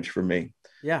pilgrimage for me.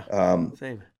 Yeah.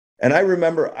 Same. And I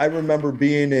remember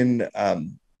being in,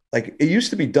 like, it used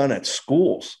to be done at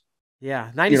schools.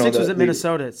 Yeah. 96 was at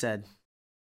Minnesota, it said.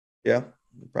 Yeah,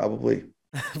 probably.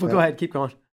 But go ahead, keep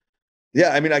going. Yeah.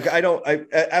 I mean,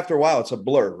 after a while, it's a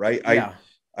blur, right? Yeah.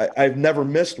 I've never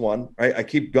missed one, right? I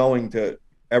keep going to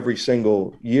every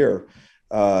single year.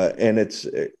 And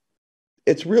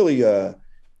it's really,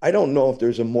 I don't know if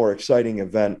there's a more exciting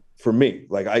event for me.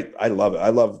 Like, I love it. I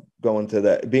love going to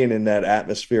that, being in that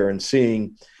atmosphere and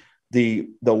seeing the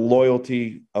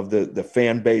loyalty of the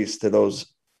fan base to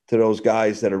those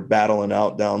guys that are battling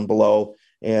out down below,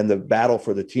 and the battle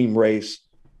for the team race.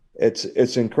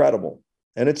 It's incredible.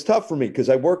 And it's tough for me because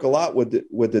I work a lot with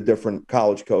the different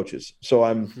college coaches. So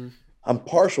I'm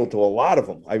partial to a lot of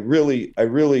them. I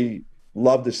really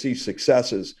love to see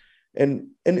successes and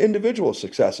individual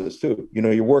successes too. You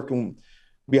know, you're working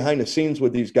behind the scenes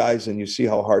with these guys and you see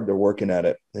how hard they're working at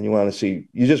it. And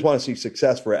you just want to see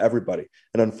success for everybody.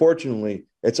 And unfortunately,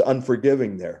 it's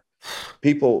unforgiving there.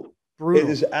 People, Brutal. it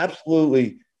is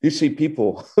absolutely, you see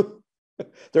people,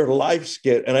 their lives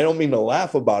get, and I don't mean to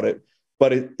laugh about it,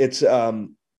 but it's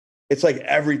like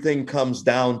everything comes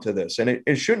down to this, and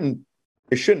it shouldn't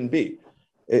be.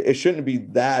 It shouldn't be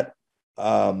that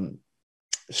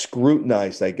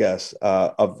scrutinized, I guess,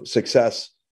 of success.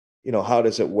 You know, how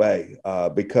does it weigh?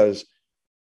 Because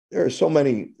there's so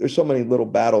many little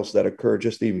battles that occur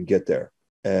just to even get there,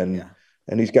 and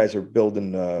these guys are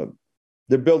building.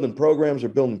 They're building programs. They're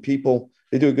building people.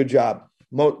 They do a good job.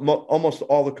 Almost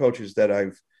all the coaches that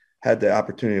I've had the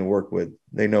opportunity to work with,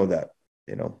 they know that.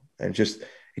 You know, and just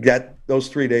those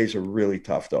 3 days are really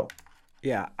tough, though.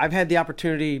 Yeah, I've had the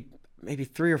opportunity maybe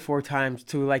 3 or 4 times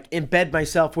to like embed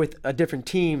myself with a different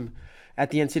team at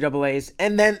the NCAA's,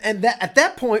 and at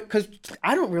that point, because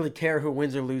I don't really care who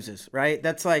wins or loses, right?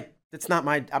 That's not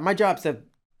my job's to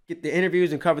get the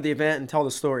interviews and cover the event and tell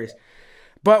the stories.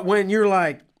 But when you're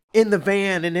like in the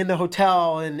van and in the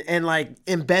hotel and like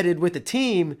embedded with the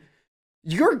team,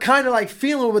 you're kind of like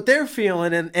feeling what they're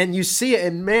feeling, and you see it,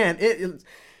 and man, it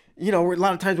you know, a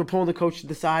lot of times we're pulling the coach to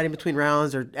the side in between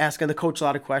rounds or asking the coach a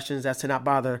lot of questions. That's to not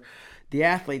bother the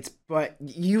athletes, but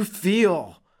you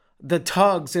feel the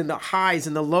tugs and the highs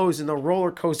and the lows and the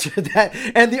roller coaster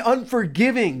and the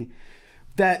unforgiving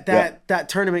that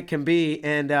tournament can be.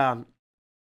 And I'm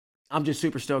just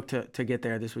super stoked to get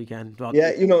there this weekend. Well,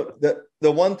 yeah, you know,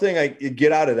 the one thing I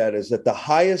get out of that is that the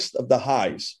highest of the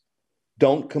highs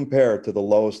don't compare to the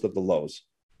lowest of the lows.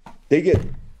 They get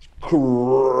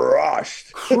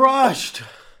crushed.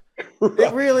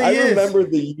 It really is. I remember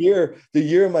the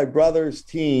year my brother's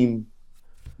team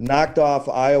knocked off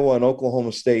Iowa and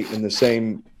Oklahoma State in the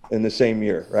same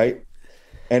year, right?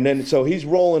 And then so he's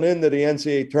rolling into the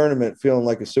NCAA tournament feeling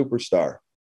like a superstar.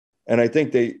 And I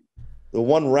think the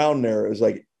one round there is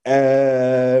like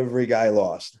every guy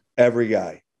lost. Every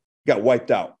guy got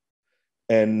wiped out.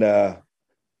 And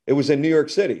it was in New York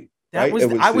City. I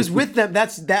was with them.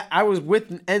 I was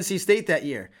with NC State that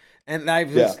year. And I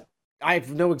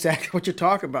know exactly what you're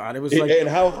talking about. It was like, and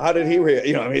how did he react?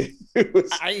 You know, I mean,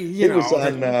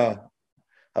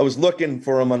 I was looking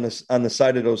for him on the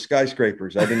side of those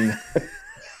skyscrapers. I didn't.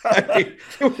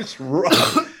 It was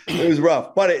rough. It was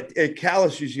rough, but it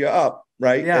calluses you up,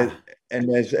 right? Yeah. And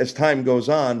as time goes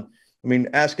on, I mean,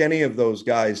 ask any of those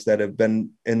guys that have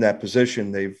been in that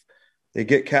position. They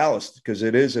get calloused because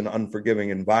it is an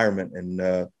unforgiving environment,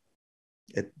 and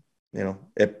it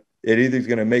either is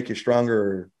going to make you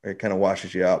stronger or it kind of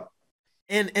washes you out.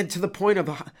 And to the point of,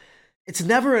 it's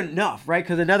never enough, right?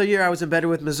 Because another year I was embedded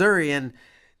with Missouri, and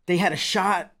they had a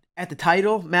shot at the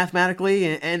title mathematically,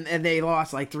 and they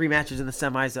lost like 3 matches in the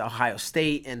semis to Ohio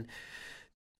State, and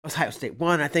Ohio State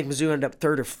won. I think Mizzou ended up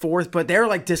 3rd or 4th, but they're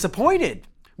like disappointed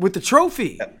with the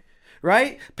trophy,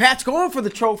 right? Pat's going for the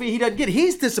trophy. He doesn't get it.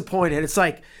 He's disappointed. It's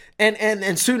like,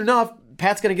 and soon enough,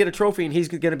 Pat's going to get a trophy, and he's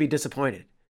going to be disappointed.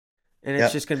 And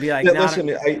it's just going to be like,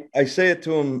 listen, I say it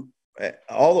to him,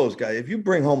 all those guys, if you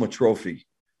bring home a trophy,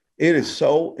 it is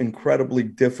so incredibly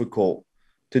difficult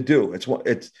to do.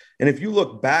 And if you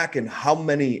look back and how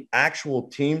many actual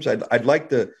teams, I'd like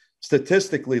to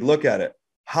statistically look at it.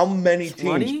 How many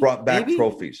teams brought back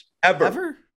trophies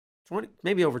ever? 20,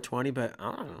 maybe over 20, but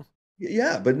I don't know.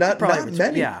 Yeah, but not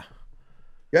many. Yeah.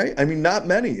 Right. I mean, not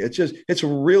many. It's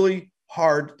really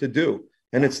hard to do.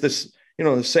 And it's this, you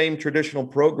know, the same traditional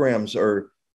programs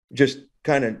are just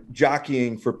kind of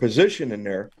jockeying for position in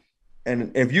there.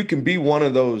 And if you can be one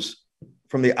of those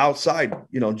from the outside,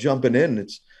 you know, jumping in,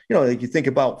 it's, you know, like you think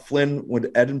about Flynn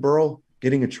with Edinburgh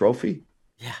getting a trophy.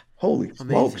 Yeah. Holy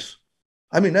smokes.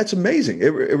 I mean, that's amazing.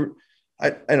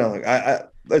 I know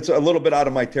it's a little bit out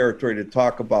of my territory to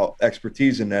talk about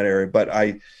expertise in that area, but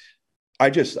I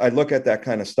look at that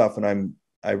kind of stuff and I'm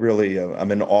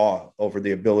in awe over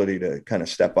the ability to kind of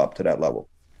step up to that level.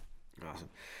 Awesome.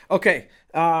 Okay.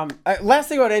 Last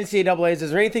thing about NCAAs,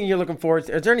 is there anything you're looking forward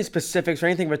to? Is there any specifics or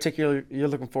anything in particular you're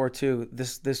looking forward to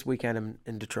this weekend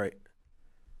in Detroit?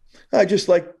 I just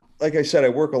like I said, I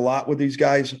work a lot with these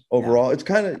guys overall. Yeah. It's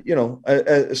kind of, you know,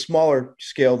 a smaller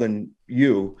scale than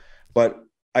you, but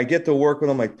I get to work with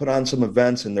them. I put on some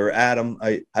events and they're at them.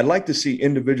 I'd like to see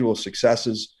individual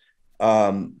successes,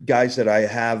 guys that I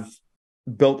have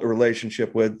built a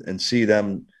relationship with and see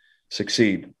them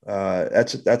succeed.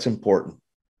 That's important.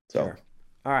 So, Sure.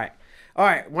 All right.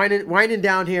 Winding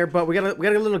down here, but we got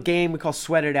a little game we call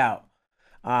Sweat It Out.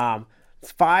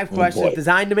 It's 5 questions boy.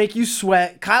 designed to make you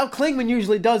sweat. Kyle Klingman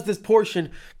usually does this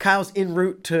portion. Kyle's en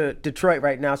route to Detroit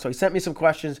right now, so he sent me some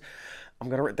questions.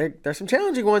 There's some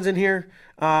challenging ones in here.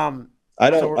 I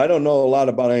don't know a lot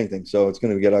about anything, so it's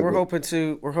going to get ugly.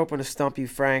 We're hoping to stump you,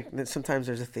 Frank. Sometimes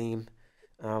there's a theme.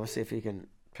 We'll see if you can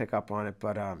pick up on it.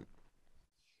 But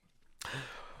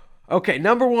okay,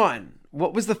 number 1.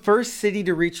 What was the first city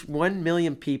to reach 1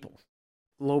 million people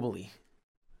globally?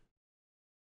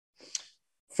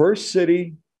 First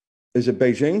city, is it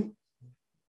Beijing?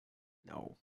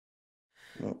 No.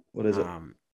 What is it?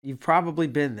 You've probably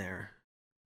been there.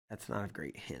 That's not a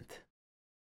great hint.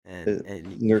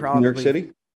 And New York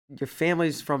City? Your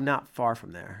family's from not far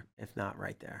from there, if not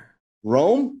right there.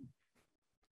 Rome?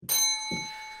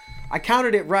 I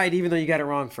counted it right, even though you got it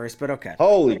wrong first, but okay.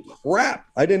 Holy crap.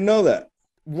 I didn't know that.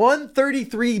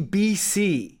 133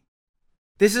 BC.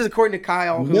 This is according to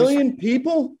Kyle. A million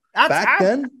people back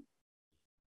then?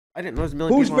 I didn't know it was a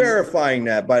million Who's people. verifying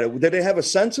that? Did they have a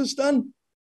census done?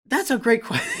 That's a great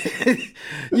question.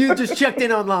 You just checked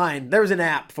in online. There was an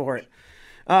app for it.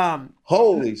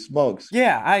 Holy smokes.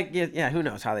 Yeah, who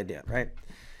knows how they do it, right?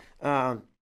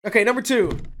 Okay, number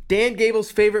 2. Dan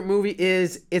Gable's favorite movie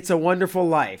is It's a Wonderful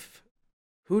Life.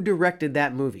 Who directed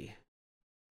that movie?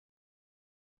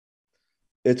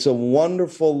 It's a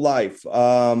Wonderful Life.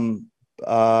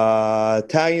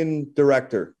 Italian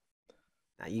director.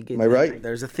 Am I right?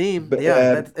 There's a theme.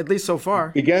 That's, at least so far.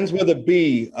 Begins with a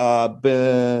B.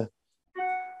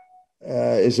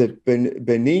 Is it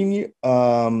Benigni?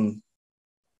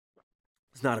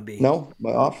 It's not a B. No? Am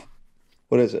I off?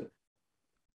 What is it?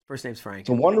 First name's Frank. It's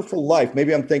a Wonderful Life.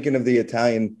 Maybe I'm thinking of the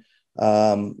Italian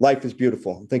Life is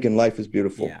Beautiful. I'm thinking Life is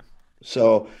Beautiful. Yeah.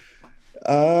 So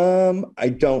I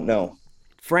don't know.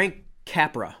 Frank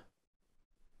Capra.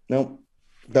 Nope.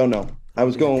 Don't know. I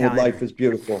was going Italian. with Life is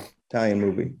Beautiful. Italian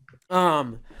movie.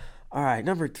 All right,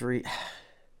 number 3.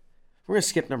 We're gonna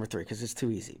skip number 3 because it's too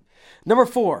easy. Number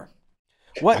 4.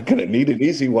 What? I'm gonna need an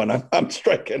easy one. I'm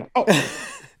striking out.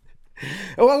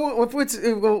 Well,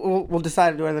 we'll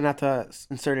decide whether or not to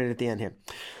insert it at the end here.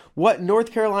 What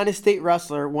North Carolina State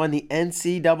wrestler won the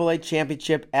NCAA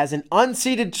championship as an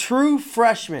unseeded true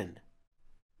freshman?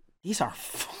 These are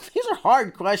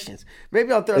hard questions.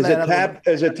 Maybe I'll throw that up.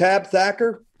 Is it Tab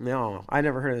Thacker? No, I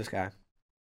never heard of this guy.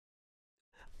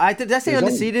 Did I say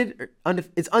undefeated?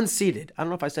 It's unseeded. I don't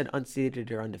know if I said unseeded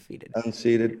or undefeated.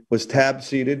 Unseeded. Was Tab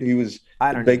seeded? He was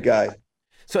a big guy.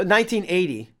 So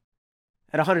 1980,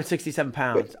 at 167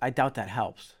 pounds. I doubt that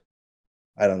helps.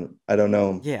 I don't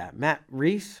know. Yeah, Matt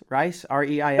Reis,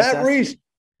 R-E-I-S-S.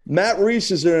 Matt Reis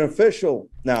is an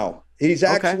official now. He's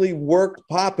actually worked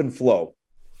Pop and Flow.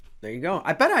 There you go.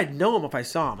 I bet I'd know him if I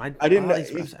saw him. I didn't realize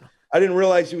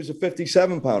he was a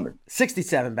 57 pounder.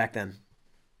 67 back then.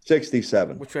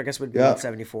 67, which I guess would be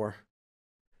 174.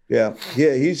 Yeah.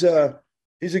 He's a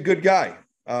good guy.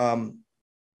 I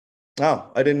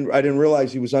didn't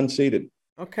realize he was unseeded.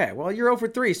 Okay, well you're 0 for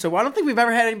 3, so I don't think we've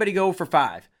ever had anybody go 0 for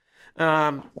 5.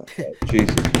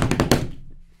 Jesus,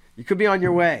 you could be on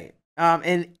your way.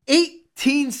 In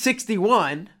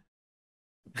 1861.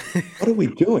 What are we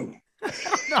doing?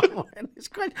 I don't know. In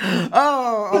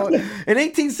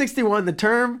 1861, the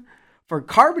term for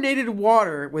carbonated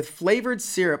water with flavored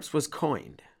syrups was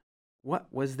coined. What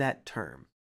was that term?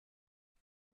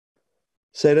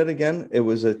 Say that again. It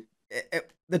was the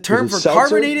term for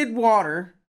carbonated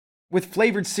water with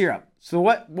flavored syrup. So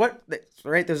what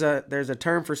right, there's a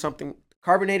term for something,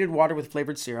 carbonated water with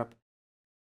flavored syrup.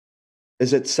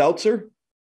 Is it seltzer?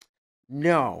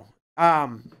 No.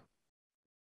 No.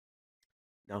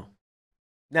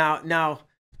 Now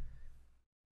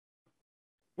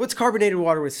what's carbonated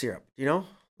water with syrup? You know?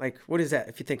 Like, what is that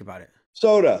if you think about it?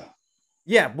 Soda.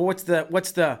 Yeah, but what's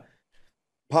the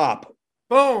Pop.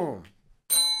 Boom.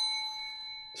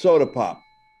 Soda pop.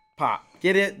 Pop.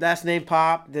 Get it? Last name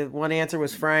Pop. The one answer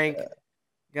was Frank.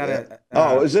 Got a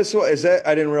is that?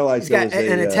 I didn't realize he's got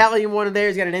an Italian one in there.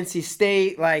 He's got an NC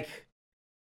State. Like,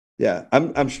 yeah,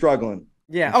 I'm struggling.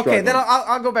 Yeah. Okay. Then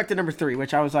I'll go back to number 3,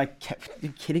 which I was like, are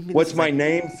you kidding me? What's my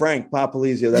name? Frank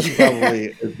Popolizio. That's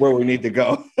probably where we need to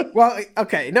go. Well,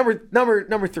 okay.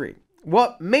 Number 3.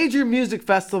 What major music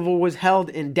festival was held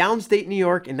in downstate New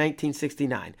York in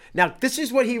 1969? Now, this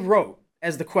is what he wrote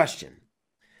as the question.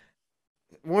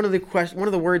 One of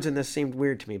the words in this seemed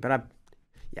weird to me, but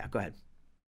go ahead.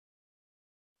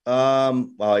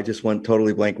 Well, I just went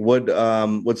totally blank.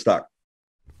 Woodstock.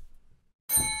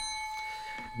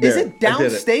 Is it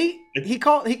downstate? He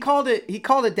called it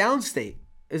downstate.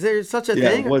 Is there such a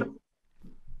thing?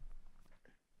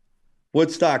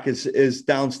 Woodstock is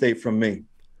downstate from me.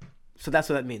 So that's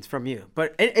what that means, from you.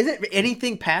 But is it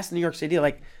anything past New York City,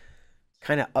 like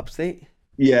kind of upstate?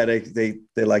 Yeah, they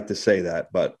like to say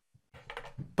that, but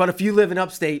if you live in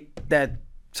upstate, that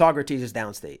Socrates is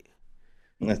downstate.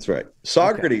 That's right.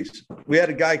 Socrates. Okay. We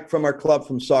had a guy from our club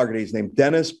from Socrates named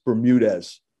Dennis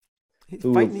Bermudez,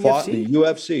 who fought in the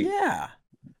UFC. Yeah.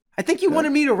 I think you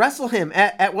wanted me to wrestle him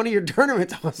at one of your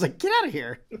tournaments. I was like, get out of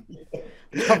here.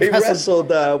 He wrestled,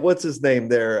 what's his name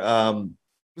there?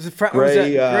 Was it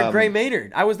Gray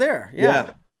Maynard? I was there.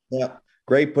 Yeah.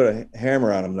 Gray put a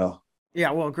hammer on him, though.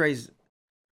 Yeah, well, Gray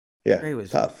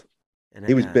was tough. And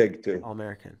he was big, too.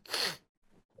 All-American.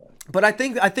 But I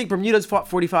think Bermudez fought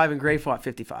 45 and Gray fought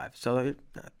 55. So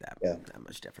not that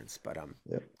much difference. But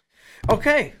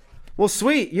Okay. Well,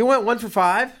 sweet. You went 1 for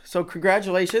 5. So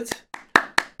congratulations.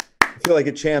 I feel like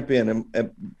a champion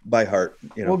by heart.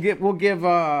 You know, we'll give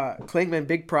Klingman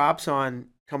big props on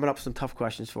coming up with some tough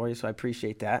questions for you. So I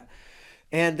appreciate that.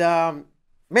 And man,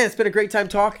 it's been a great time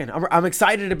talking. I'm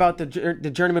excited about the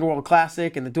Journeyman World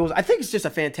Classic and the duels. I think it's just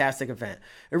a fantastic event.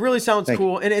 It really sounds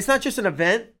cool, and it's not just an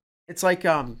event. It's like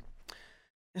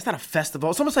it's not a festival.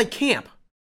 It's almost like camp.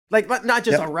 Like not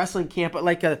just a wrestling camp, but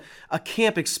like a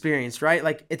camp experience, right?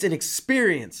 Like it's an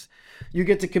experience. You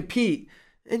get to compete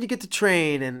and you get to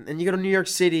train and you go to New York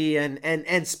City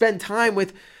and spend time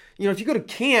with, if you go to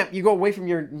camp, you go away from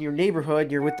your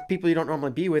neighborhood, you're with the people you don't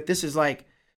normally be with. This is like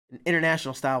an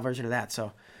international style version of that.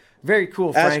 So very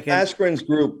cool, Frank.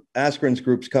 Askren's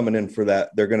group's coming in for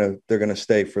that. They're gonna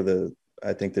stay for the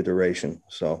duration.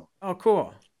 So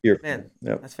cool. Man,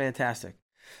 that's fantastic.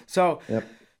 So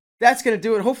that's going to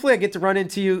do it. Hopefully I get to run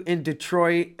into you in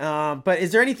Detroit. But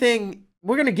is there anything,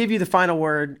 we're going to give you the final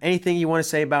word, anything you want to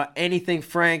say about anything,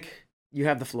 Frank? You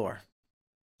have the floor.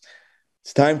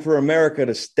 It's time for America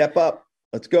to step up.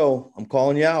 Let's go. I'm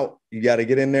calling you out. You got to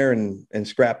get in there and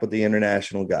scrap with the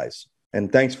international guys.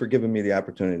 And thanks for giving me the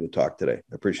opportunity to talk today.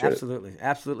 I appreciate it.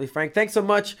 Absolutely, Frank. Thanks so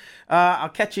much. I'll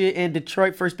catch you in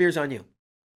Detroit. First beer's on you.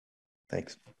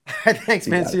 Thanks. Thanks,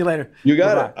 man. See you later. You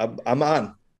got it. I'm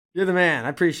on. You're the man. I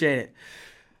appreciate it.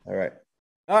 All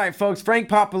right, folks. Frank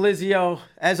Popolizio,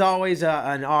 as always,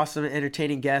 an awesome,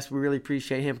 entertaining guest. We really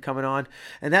appreciate him coming on.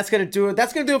 And that's going to do it.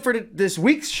 That's going to do it for this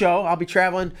week's show. I'll be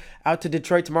traveling out to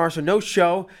Detroit tomorrow, so no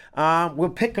show. We'll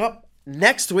pick up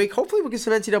next week. Hopefully we'll get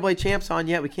some NCAA champs on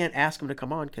yet. We can't ask them to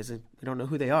come on because we don't know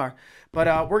who they are.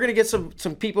 But we're going to get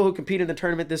some people who compete in the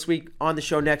tournament this week on the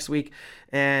show next week,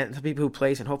 and some people who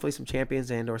place, and hopefully some champions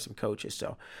and or some coaches.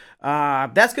 So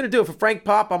that's going to do it for Frank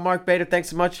Pop. I'm Mark Bader. Thanks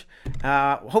so much.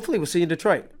 Hopefully we'll see you in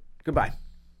Detroit. Goodbye.